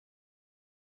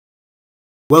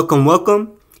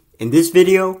Welcome. In this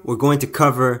video, we're going to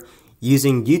cover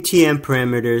using UTM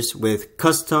parameters with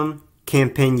custom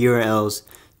campaign URLs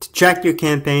to track your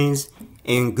campaigns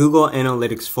in Google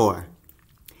Analytics 4.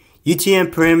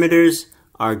 UTM parameters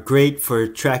are great for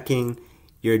tracking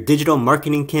your digital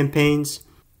marketing campaigns,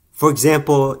 for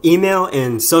example, email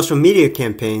and social media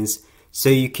campaigns, so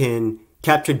you can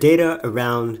capture data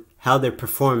around how they're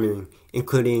performing,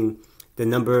 including the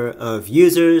number of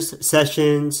users,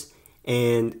 sessions,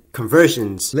 and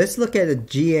conversions. Let's look at the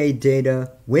GA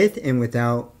data with and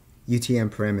without UTM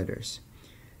parameters.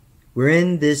 We're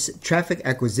in this traffic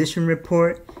acquisition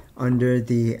report under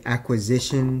the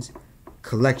acquisitions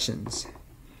collections.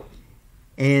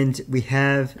 And we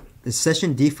have the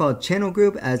session default channel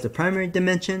group as the primary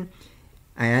dimension.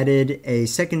 I added a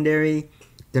secondary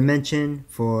dimension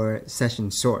for session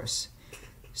source,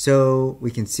 so we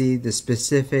can see the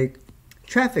specific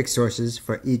traffic sources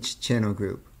for each channel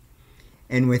group.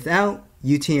 And without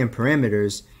UTM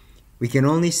parameters, we can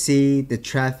only see the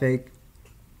traffic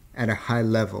at a high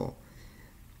level.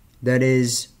 That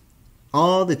is,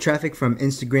 all the traffic from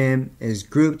Instagram is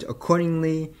grouped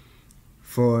accordingly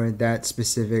for that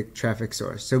specific traffic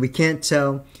source. So we can't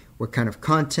tell what kind of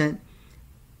content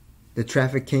the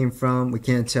traffic came from. We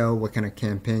can't tell what kind of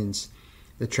campaigns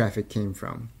the traffic came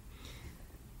from.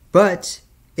 But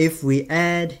if we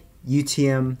add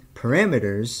UTM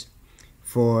parameters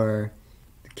for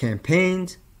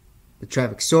campaigns, the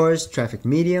traffic source, traffic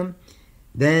medium,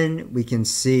 then we can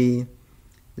see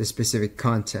the specific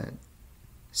content.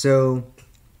 So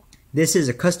this is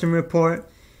a custom report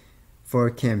for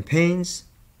campaigns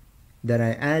that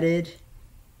I added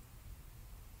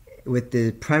with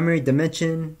the primary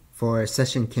dimension for a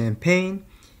session campaign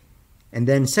and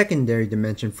then secondary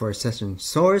dimension for a session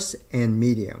source and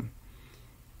medium.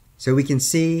 So we can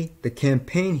see the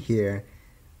campaign here.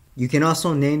 You can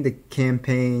also name the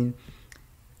campaign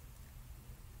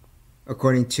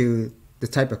according to the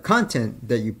type of content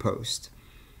that you post.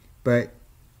 But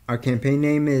our campaign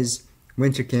name is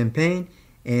Winter Campaign,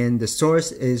 and the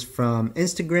source is from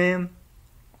Instagram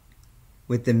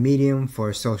with the medium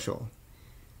for social.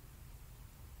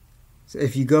 So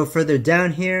if you go further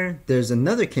down here, there's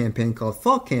another campaign called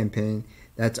Fall Campaign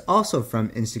that's also from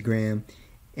Instagram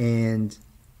and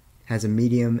has a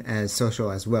medium as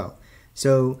social as well.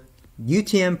 So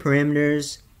UTM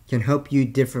parameters can help you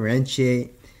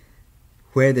differentiate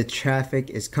where the traffic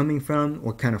is coming from,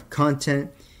 what kind of content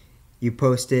you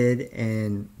posted,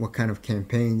 and what kind of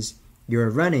campaigns you're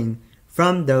running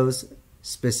from those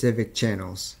specific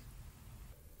channels.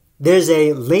 There's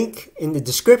a link in the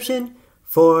description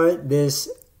for this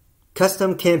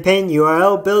custom campaign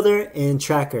URL builder and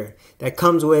tracker that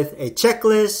comes with a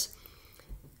checklist,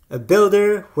 a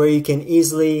builder where you can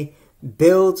easily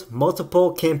build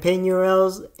multiple campaign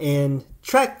URLs and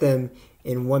track them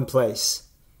in one place.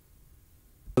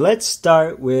 Let's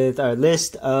start with our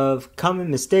list of common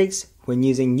mistakes when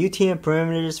using UTM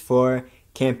parameters for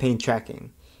campaign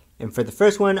tracking. And for the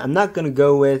first one, I'm not going to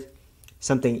go with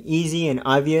something easy and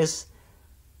obvious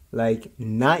like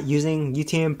not using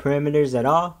UTM parameters at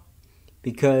all,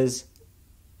 because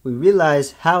we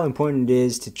realize how important it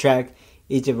is to track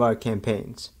each of our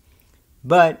campaigns.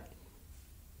 But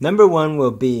number one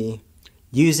will be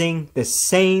using the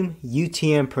same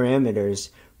UTM parameters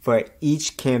for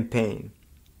each campaign.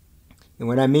 And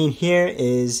what I mean here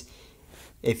is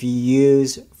if you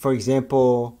use, for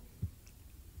example,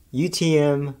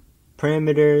 UTM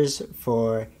parameters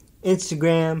for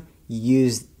Instagram, you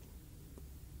use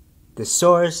the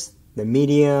source, the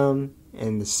medium,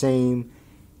 and the same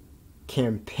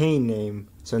campaign name.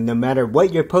 So no matter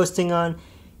what you're posting on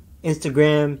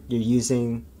Instagram, you're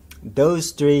using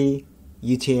those three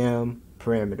UTM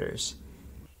parameters.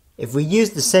 If we use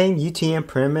the same UTM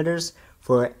parameters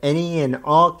for any and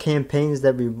all campaigns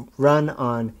that we run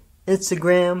on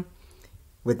Instagram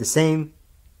with the same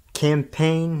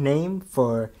campaign name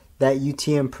for that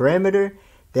UTM parameter,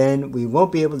 then we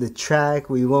won't be able to track,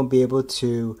 we won't be able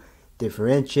to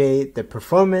differentiate the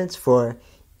performance for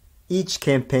each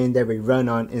campaign that we run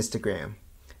on Instagram.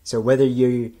 So whether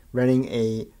you're running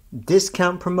a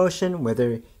discount promotion,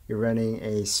 whether you're running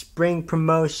a spring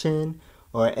promotion,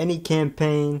 or any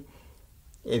campaign,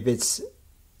 if it's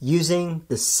using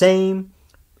the same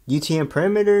UTM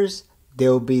parameters,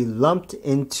 they'll be lumped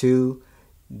into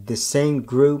the same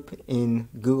group in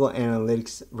Google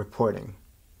Analytics reporting.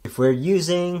 If we're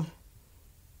using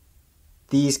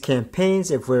these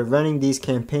campaigns, if we're running these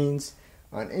campaigns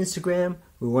on Instagram,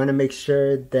 we want to make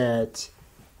sure that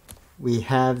we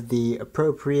have the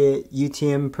appropriate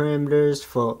UTM parameters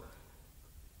for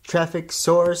traffic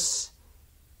source,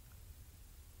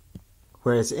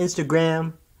 whereas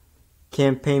Instagram,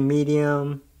 campaign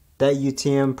medium, that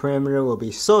UTM parameter will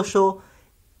be social.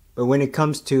 But when it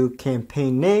comes to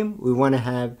campaign name, we want to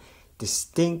have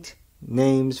distinct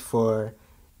names for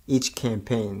each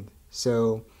campaign.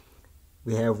 So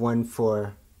we have one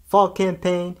for fall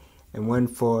campaign and one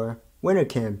for winter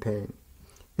campaign.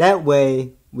 That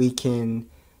way we can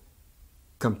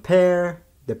compare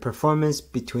the performance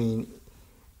between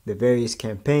the various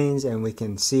campaigns and we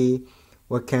can see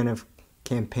what kind of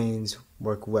campaigns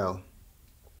work well.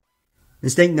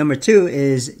 Mistake number 2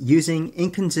 is using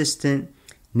inconsistent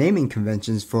naming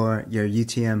conventions for your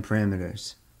UTM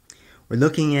parameters. We're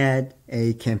looking at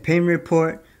a campaign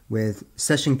report with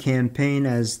session campaign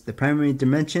as the primary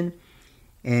dimension,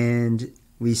 and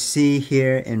we see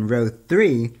here in row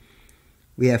 3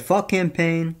 we have fall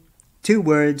campaign, 2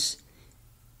 words,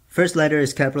 first letter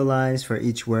is capitalized for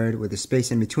each word with a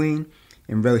space in between.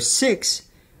 In row 6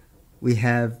 we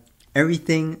have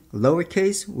everything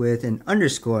lowercase with an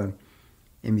underscore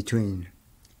in between.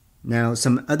 Now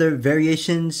some other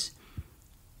variations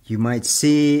you might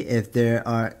see if there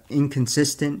are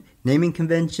inconsistent naming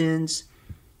conventions.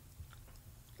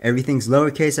 Everything's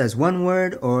lowercase as one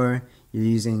word, or you're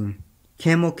using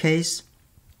camel case.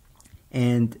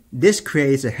 And this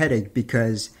creates a headache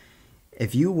because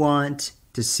if you want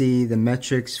to see the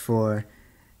metrics for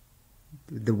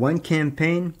the one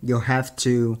campaign, you'll have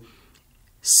to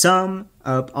sum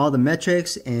up all the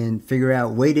metrics and figure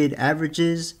out weighted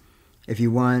averages if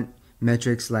you want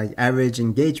metrics like average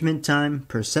engagement time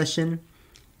per session.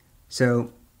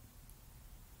 So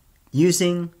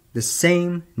using the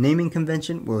same naming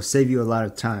convention will save you a lot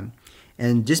of time.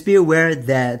 And just be aware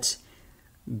that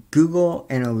Google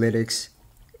Analytics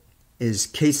is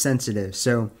case sensitive.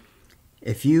 So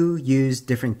if you use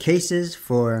different cases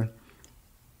for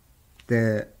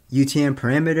the UTM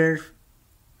parameter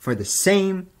for the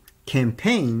same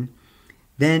campaign,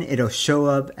 then it'll show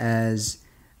up as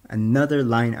another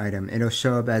line item. It'll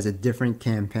show up as a different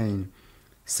campaign,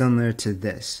 similar to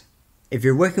this. If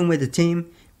you're working with a team,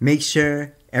 make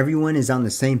sure everyone is on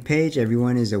the same page,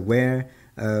 everyone is aware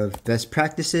of best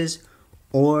practices,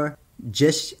 or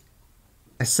just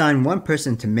assign one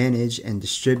person to manage and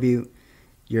distribute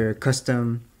your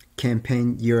custom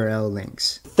campaign URL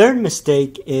links. Third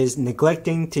mistake is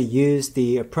neglecting to use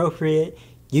the appropriate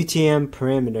UTM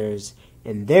parameters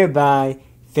and thereby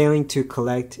failing to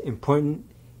collect important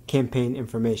campaign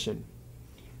information.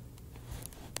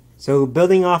 So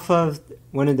building off of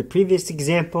one of the previous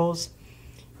examples,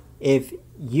 if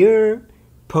you're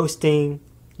posting,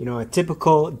 a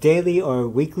typical daily or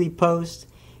weekly post,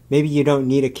 maybe you don't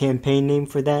need a campaign name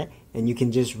for that, and you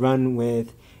can just run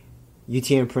with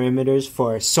UTM parameters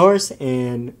for source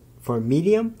and for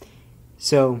medium.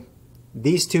 So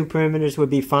these 2 parameters would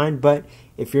be fine, but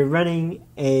if you're running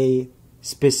a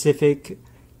specific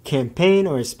campaign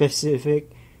or a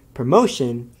specific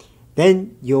promotion,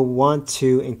 then you'll want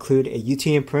to include a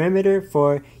UTM parameter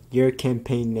for your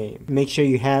campaign name. Make sure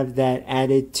you have that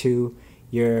added to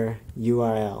your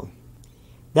URL.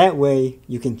 That way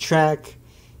you can track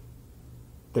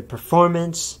the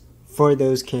performance for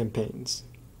those campaigns.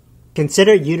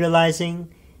 Consider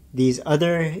utilizing these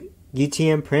other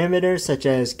UTM parameters such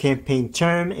as campaign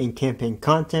term and campaign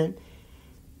content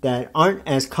that aren't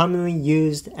as commonly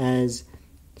used as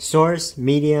source,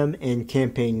 medium, and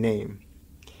campaign name.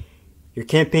 Your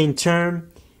campaign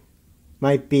term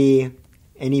might be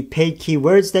any paid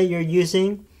keywords that you're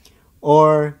using,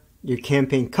 or your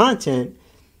campaign content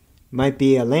might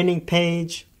be a landing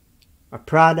page, a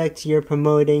product you're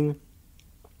promoting,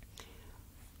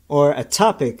 or a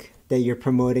topic that you're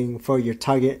promoting for your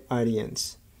target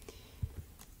audience.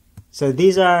 So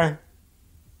these are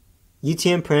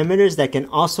UTM parameters that can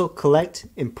also collect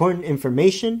important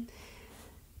information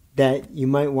that you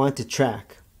might want to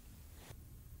track.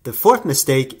 The fourth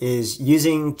mistake is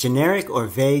using generic or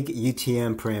vague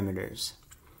UTM parameters.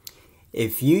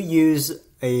 If you use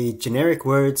a generic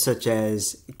word such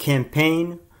as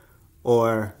campaign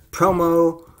or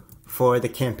promo for the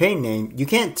campaign name, you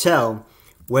can't tell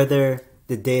whether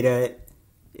the data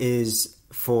is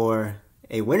for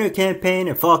a winter campaign,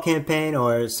 a fall campaign,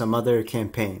 or some other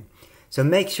campaign. So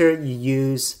make sure you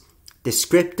use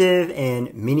descriptive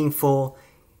and meaningful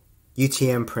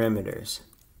UTM parameters.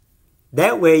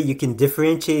 That way you can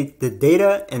differentiate the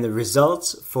data and the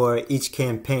results for each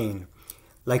campaign.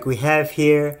 Like we have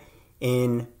here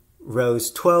in rows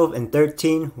 12 and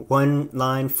 13, one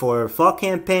line for fall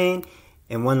campaign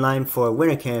and one line for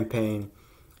winter campaign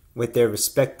with their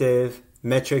respective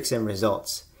metrics and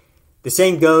results. The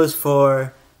same goes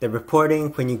for the reporting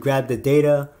when you grab the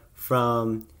data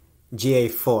from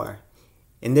GA4.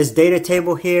 In this data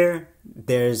table here,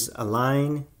 there's a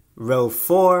line row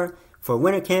 4 for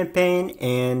winter campaign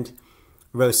and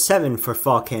row 7 for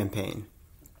fall campaign.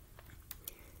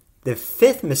 The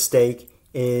fifth mistake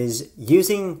is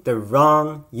using the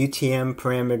wrong UTM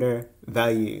parameter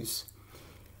values.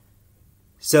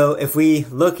 So if we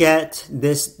look at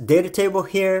this data table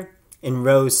here, in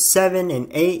rows 7 and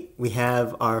 8, we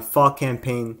have our fall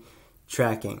campaign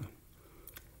tracking.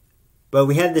 But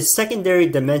we have this secondary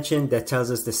dimension that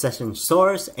tells us the session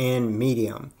source and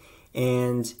medium.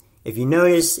 And if you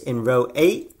notice in row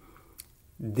 8,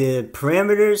 the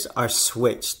parameters are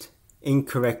switched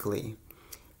incorrectly.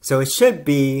 So it should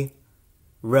be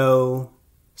row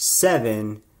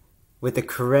 7 with the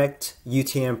correct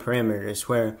UTM parameters,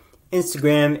 where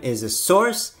Instagram is a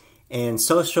source and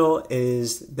social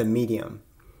is the medium.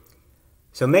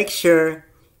 So make sure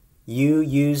you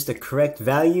use the correct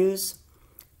values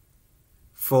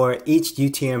for each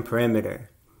UTM parameter,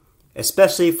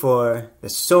 especially for the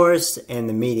source and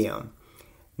the medium.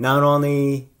 Not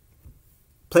only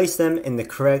place them in the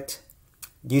correct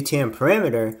UTM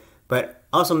parameter, but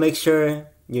also make sure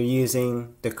you're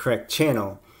using the correct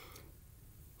channel.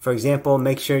 For example,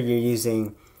 make sure you're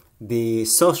using the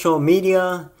social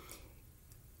media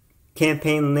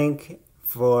campaign link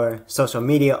for social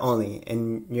media only,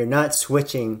 and you're not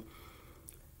switching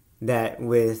that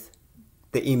with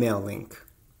the email link.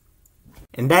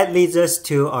 And that leads us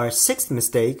to our sixth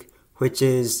mistake, which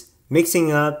is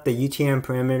mixing up the UTM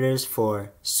parameters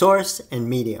for source and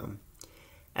medium.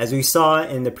 As we saw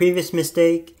in the previous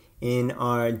mistake in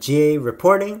our GA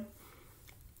reporting,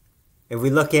 if we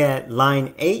look at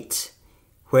line 8,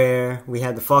 where we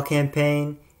have the fall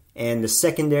campaign and the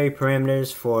secondary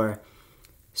parameters for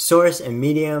source and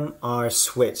medium are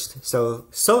switched. So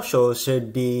social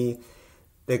should be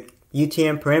the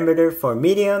UTM parameter for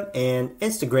medium, and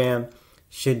Instagram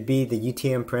should be the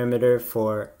UTM parameter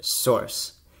for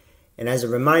source. And as a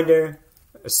reminder,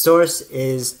 a source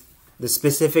is the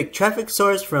specific traffic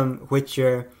source from which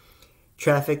your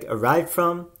traffic arrived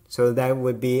from. So that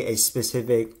would be a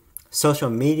specific social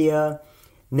media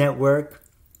network,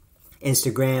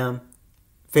 Instagram,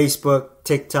 Facebook,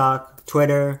 TikTok,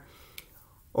 Twitter,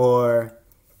 or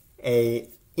a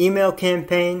email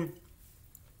campaign.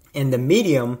 And the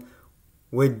medium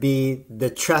would be the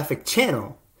traffic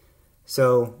channel.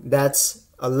 So that's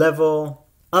a level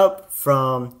up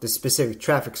from the specific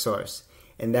traffic source.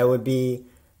 And that would be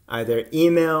either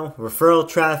email, referral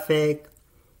traffic,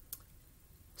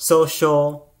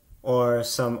 social, or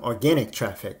some organic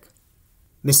traffic.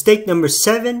 Mistake number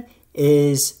 7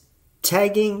 is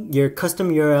tagging your custom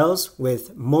URLs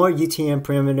with more UTM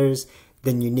parameters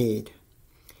than you need.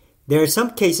 There are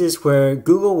some cases where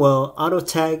Google will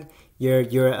auto-tag your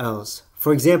URLs.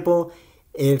 For example,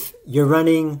 if you're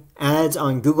running ads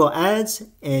on Google Ads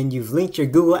and you've linked your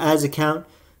Google Ads account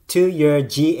to your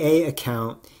GA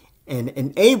account and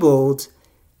enabled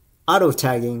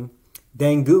auto-tagging,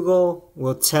 then Google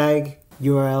will tag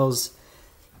URLs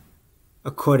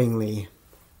accordingly.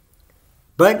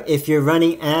 But if you're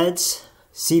running ads,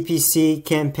 CPC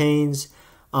campaigns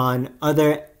on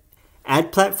other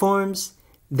ad platforms,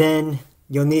 then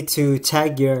you'll need to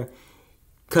tag your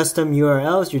custom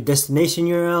URLs, your destination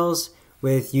URLs,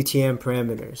 with UTM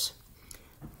parameters.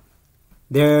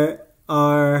 There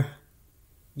are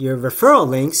your referral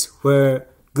links where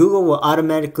Google will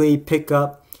automatically pick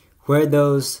up where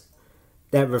that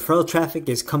referral traffic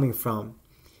is coming from.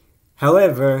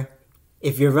 However,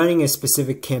 if you're running a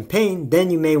specific campaign,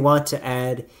 then you may want to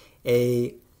add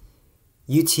a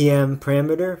UTM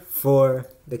parameter for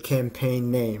the campaign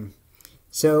name.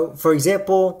 So, for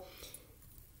example,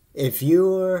 if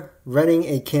you're running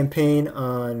a campaign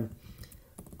on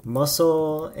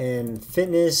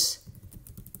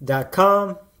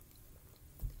muscleandfitness.com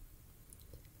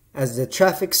as the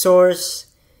traffic source,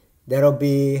 that'll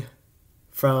be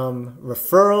from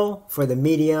referral for the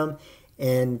medium,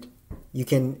 and you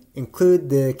can include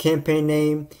the campaign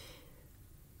name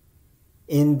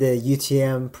in the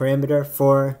UTM parameter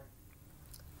for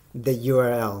the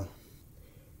URL.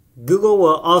 Google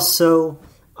will also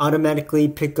automatically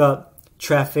pick up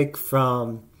traffic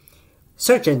from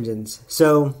search engines,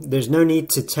 so there's no need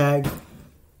to tag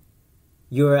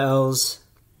URLs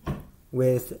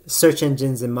with search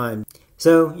engines in mind.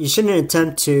 So you shouldn't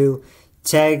attempt to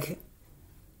tag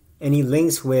any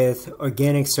links with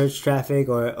organic search traffic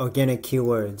or organic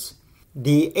keywords.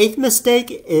 The 8th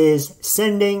mistake is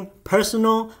sending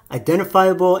personal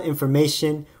identifiable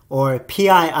information, or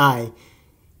PII,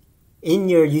 in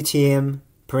your UTM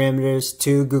parameters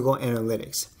to Google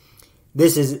Analytics.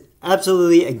 This is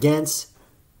absolutely against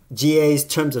GA's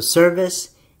terms of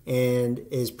service and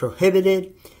is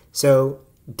prohibited. So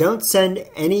don't send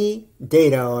any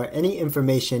data or any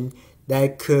information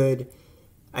that could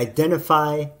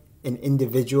identify an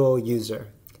individual user.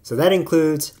 So that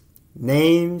includes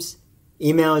names,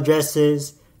 email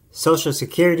addresses, social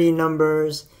security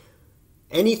numbers,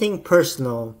 anything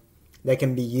personal that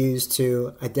can be used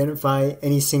to identify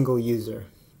any single user.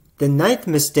 The ninth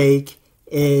mistake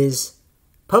is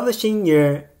publishing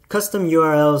your custom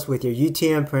URLs with your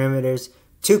UTM parameters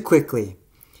too quickly.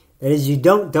 That is, you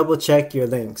don't double check your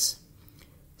links.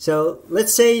 So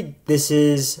let's say this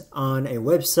is on a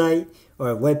website or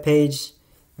a web page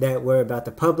that we're about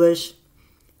to publish.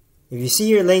 If you see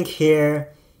your link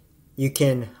here, you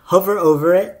can hover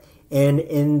over it, and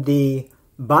in the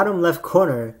bottom left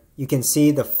corner, you can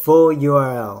see the full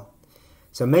URL.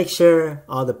 So make sure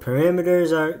all the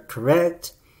parameters are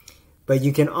correct, but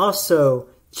you can also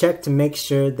check to make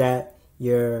sure that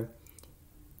your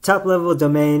top level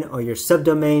domain or your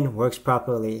subdomain works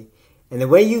properly. And the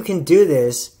way you can do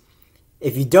this,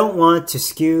 if you don't want to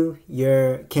skew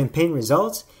your campaign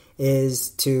results, is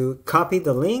to copy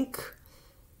the link,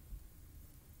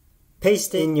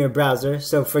 paste it in your browser.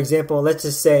 So for example, let's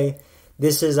just say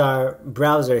this is our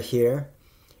browser here,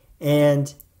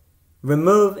 and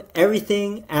remove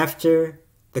everything after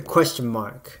the question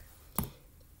mark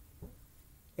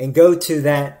and go to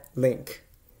that link.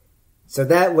 So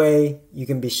that way you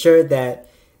can be sure that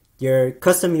your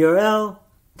custom URL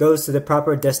goes to the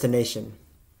proper destination.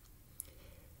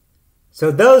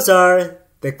 So those are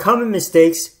the common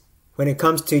mistakes when it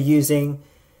comes to using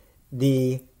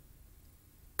the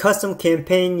custom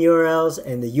campaign URLs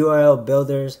and the URL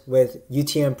builders with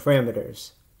UTM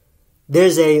parameters.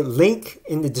 There's a link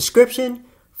in the description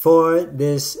for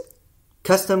this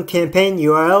custom campaign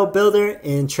URL builder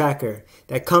and tracker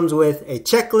that comes with a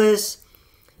checklist,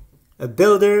 a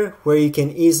builder where you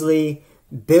can easily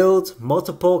build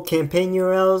multiple campaign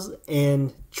URLs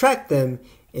and track them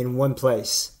in one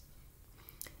place.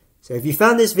 So if you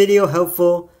found this video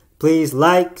helpful, please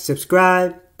like,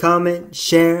 subscribe, comment,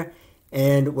 share,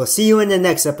 and we'll see you in the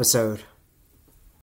next episode.